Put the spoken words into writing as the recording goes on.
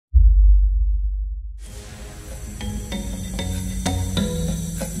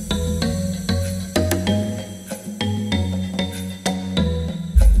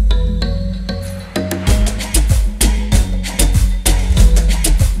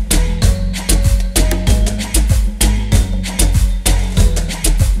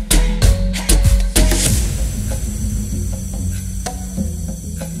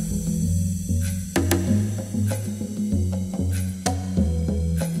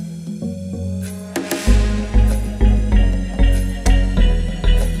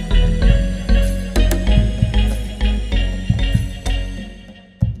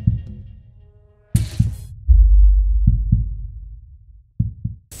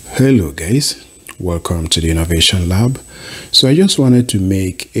Hello guys, welcome to the Innovation Lab. So I just wanted to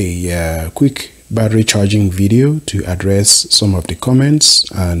make a quick battery charging video to address some of the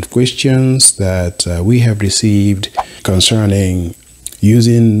comments and questions that we have received concerning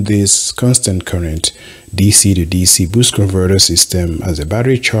using this constant current DC to DC boost converter system as a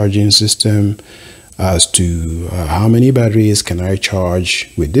battery charging system, as to how many batteries can I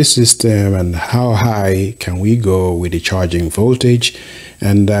charge with this system and how high can we go with the charging voltage.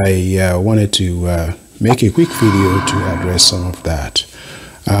 And I wanted to make a quick video to address some of that.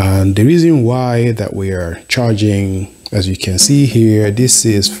 And the reason why that we are charging, as you can see here, this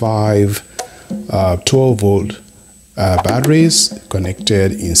is 5 12-volt batteries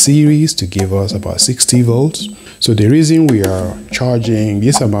connected in series to give us about 60 volts. So the reason we are charging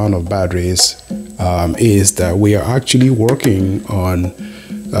this amount of batteries is that we are actually working on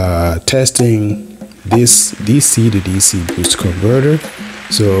testing this DC to DC boost converter.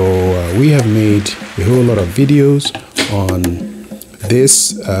 So we have made a whole lot of videos on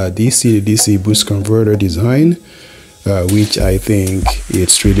this DC to DC boost converter design, which I think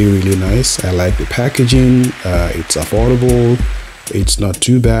it's really nice. I like the packaging. It's affordable. It's not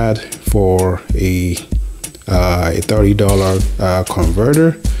too bad for a $30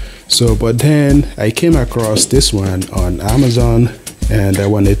 converter. So, but then I came across this one on Amazon and I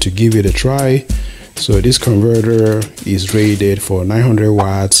wanted to give it a try. So this converter is rated for 900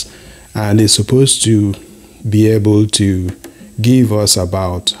 watts and is supposed to be able to give us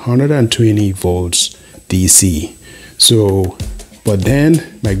about 120 volts DC. So, but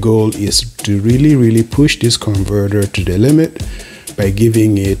then my goal is to really push this converter to the limit by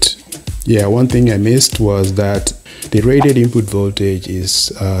giving it, one thing I missed was that the rated input voltage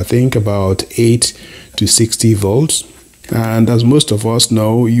is I think about 8 to 60 volts. And as most of us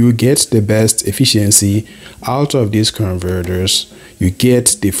know, you get the best efficiency out of these converters. You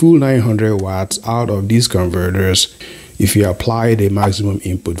get the full 900 watts out of these converters if you apply the maximum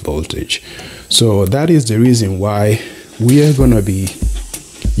input voltage. So that is the reason why we are going to be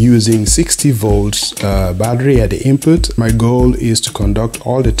using 60 volts battery at the input. My goal is to conduct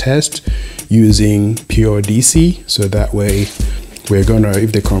all the tests using pure DC, so that way we're gonna,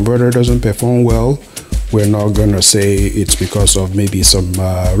 if the converter doesn't perform well, we're not gonna say it's because of maybe some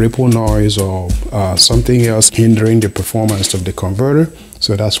ripple noise or something else hindering the performance of the converter.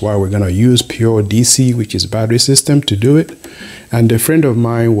 So that's why we're gonna use pure DC, which is battery system, to do it. And a friend of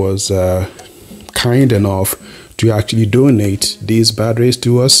mine was kind enough to actually donate these batteries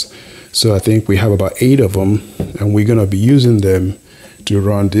to us. So I think we have about 8 of them, and we're gonna be using them to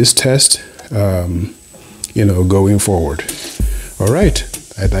run this test, going forward. All right.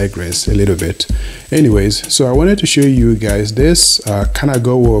 I digress a little bit. Anyways, so I wanted to show you guys this, kind of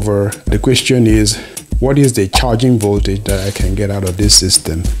go over. The question is, what is the charging voltage that I can get out of this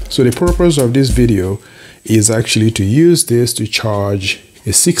system? So the purpose of this video is actually to use this to charge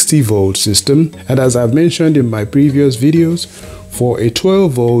a 60 volt system. And as I've mentioned in my previous videos, for a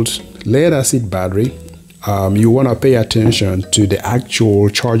 12 volt lead acid battery, you want to pay attention to the actual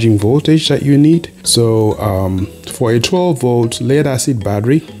charging voltage that you need. So for a 12 volt lead acid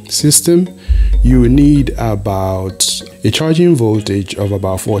battery system, you need about a charging voltage of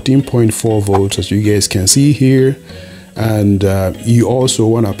about 14.4 volts, as you guys can see here. And you also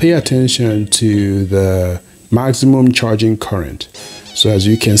want to pay attention to the maximum charging current. So as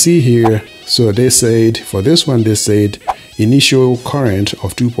you can see here, so they said for this one, they said initial current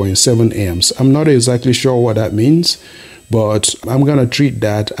of 2.7 amps. I'm not exactly sure what that means, but I'm gonna treat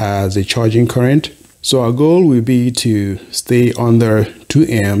that as a charging current. So our goal will be to stay under 2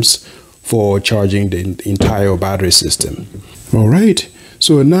 amps for charging the entire battery system. All right.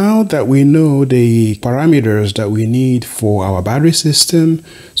 So now that we know the parameters that we need for our battery system,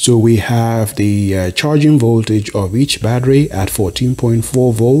 so we have the charging voltage of each battery at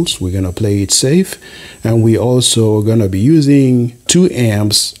 14.4 volts. We're going to play it safe. And we also going to be using 2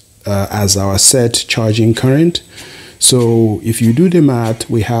 amps as our set charging current. So if you do the math,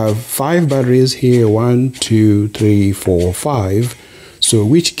 we have 5 batteries here, 1, 2, 3, 4, 5. So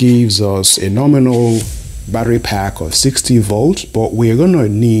which gives us a nominal battery pack of 60 volts, but we're gonna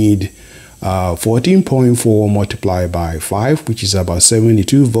need 14.4 multiplied by 5, which is about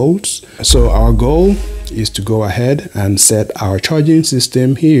 72 volts. So our goal is to go ahead and set our charging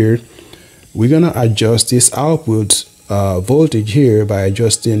system here. We're gonna adjust this output voltage here by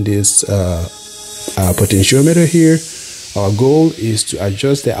adjusting this potentiometer here. Our goal is to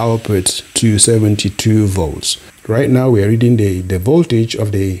adjust the output to 72 volts. Right now we are reading the voltage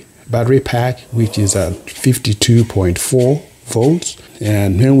of the battery pack, which is at 52.4 volts.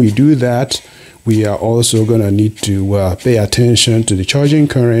 And when we do that, We are also going to need to pay attention to the charging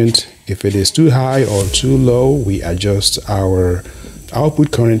current. If it is too high or too low, we adjust our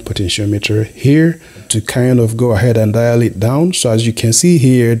output current potentiometer here to kind of go ahead and dial it down. So as you can see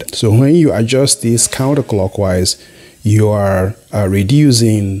here, so when you adjust this counterclockwise, you are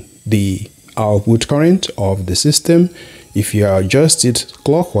reducing the output current of the system. If you adjust it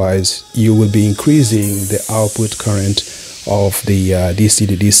clockwise, you will be increasing the output current of the DC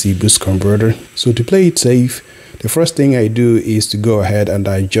to DC boost converter. So to play it safe, the first thing I do is to go ahead and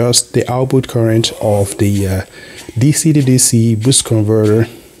adjust the output current of the DC to DC boost converter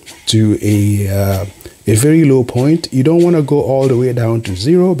to a very low point. You don't want to go all the way down to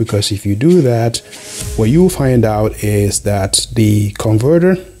 0, because if you do that, what you'll find out is that the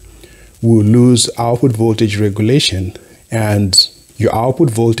converter will lose output voltage regulation, and your output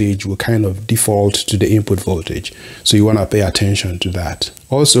voltage will kind of default to the input voltage. So you want to pay attention to that.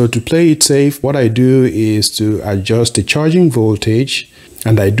 Also, to play it safe, what I do is to adjust the charging voltage,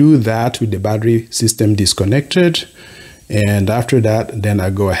 and I do that with the battery system disconnected. And after that, then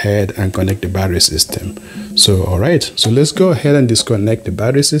I go ahead and connect the battery system. So, all right, so let's go ahead and disconnect the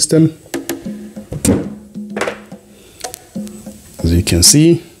battery system. As you can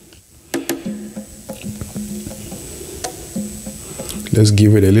see, let's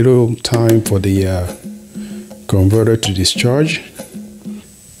give it a little time for the converter to discharge.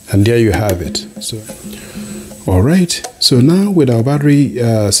 And there you have it. So, all right, so now with our battery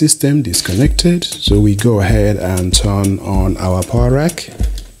system disconnected, so we go ahead and turn on our power rack.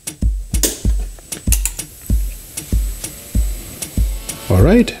 All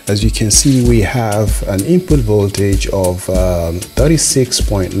right, as you can see, we have an input voltage of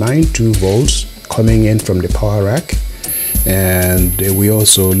 36.92 volts coming in from the power rack. And we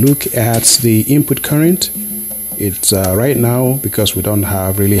also look at the input current. It's right now, because we don't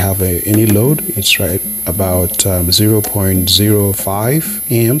really have any load, it's right about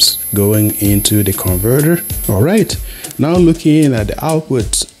 0.05 amps going into the converter. All right, now looking at the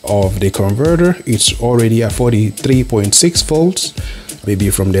output of the converter, it's already at 43.6 volts, maybe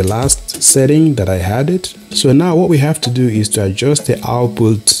from the last setting that I had it. So now what we have to do is to adjust the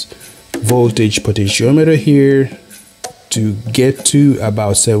output voltage potentiometer here to get to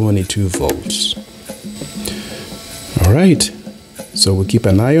about 72 volts. All right, so we'll keep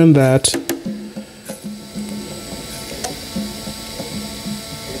an eye on that.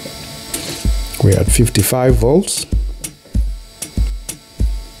 We're at 55 volts.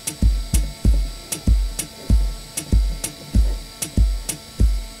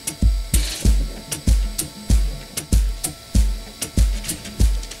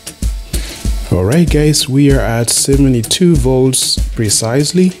 All right, guys, we are at 72 volts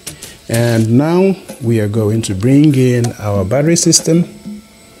precisely. And now we are going to bring in our battery system.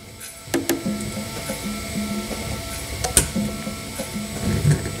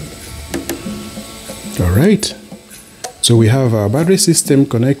 All right, so we have our battery system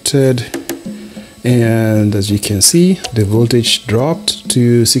connected, and as you can see, the voltage dropped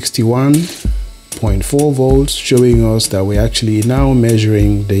to 61.4 volts, showing us that we're actually now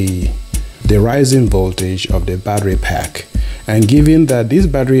measuring the rising voltage of the battery pack. And given that these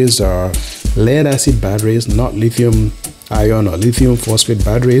batteries are lead acid batteries, not lithium ion or lithium phosphate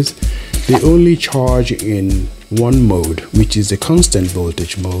batteries, they only charge in one mode, which is the constant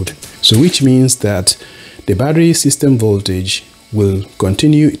voltage mode. So which means that the battery system voltage will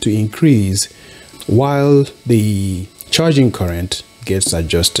continue to increase while the charging current gets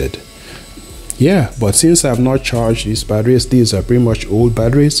adjusted. Yeah, but since I've not charged these batteries, these are pretty much old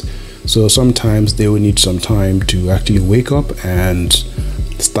batteries, so sometimes they will need some time to actually wake up and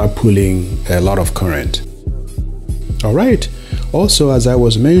start pulling a lot of current. All right, also, as I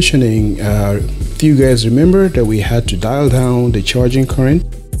was mentioning, if you guys remember that we had to dial down the charging current.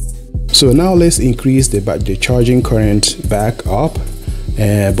 So now let's increase the charging current back up,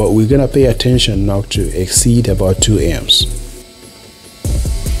 but we're gonna pay attention not to exceed about 2 amps.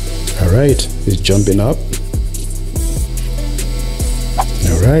 All right, it's jumping up.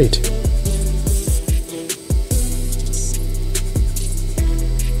 All right.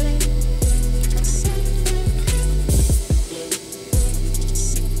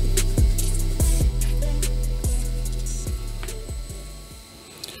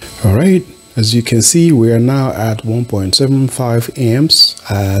 All right, as you can see, we are now at 1.75 amps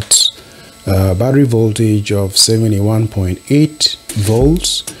at battery voltage of 71.8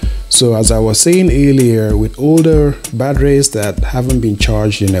 volts. So as I was saying earlier, with older batteries that haven't been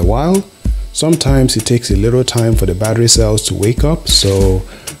charged in a while, sometimes it takes a little time for the battery cells to wake up. So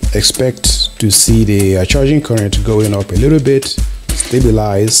expect to see the charging current going up a little bit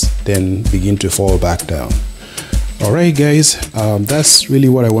stabilize, then begin to fall back down. Alright guys, that's really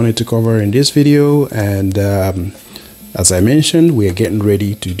what I wanted to cover in this video, and as I mentioned, we are getting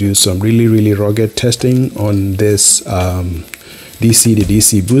ready to do some really rugged testing on this DC to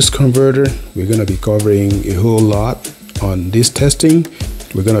DC boost converter. We're going to be covering a whole lot on this testing.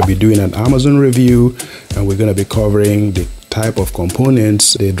 We're going to be doing an Amazon review, and we're going to be covering the type of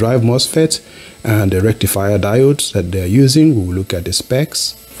components, the drive MOSFET and the rectifier diodes that they're using. We will look at the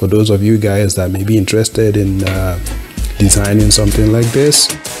specs for those of you guys that may be interested in designing something like this.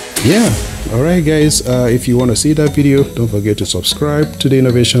 Yeah, alright guys, if you want to see that video, don't forget to subscribe to the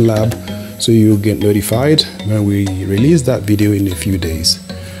Innovation Lab so you get notified when we release that video in a few days.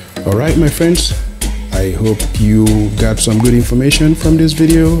 Alright my friends, I hope you got some good information from this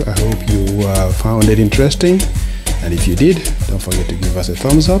video. I hope you found it interesting, and if you did, don't forget to give us a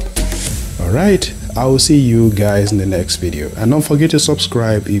thumbs up. Alright, I will see you guys in the next video, and don't forget to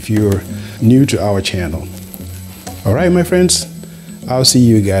subscribe if you're new to our channel. Alright my friends, I'll see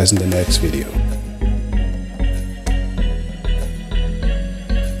you guys in the next video.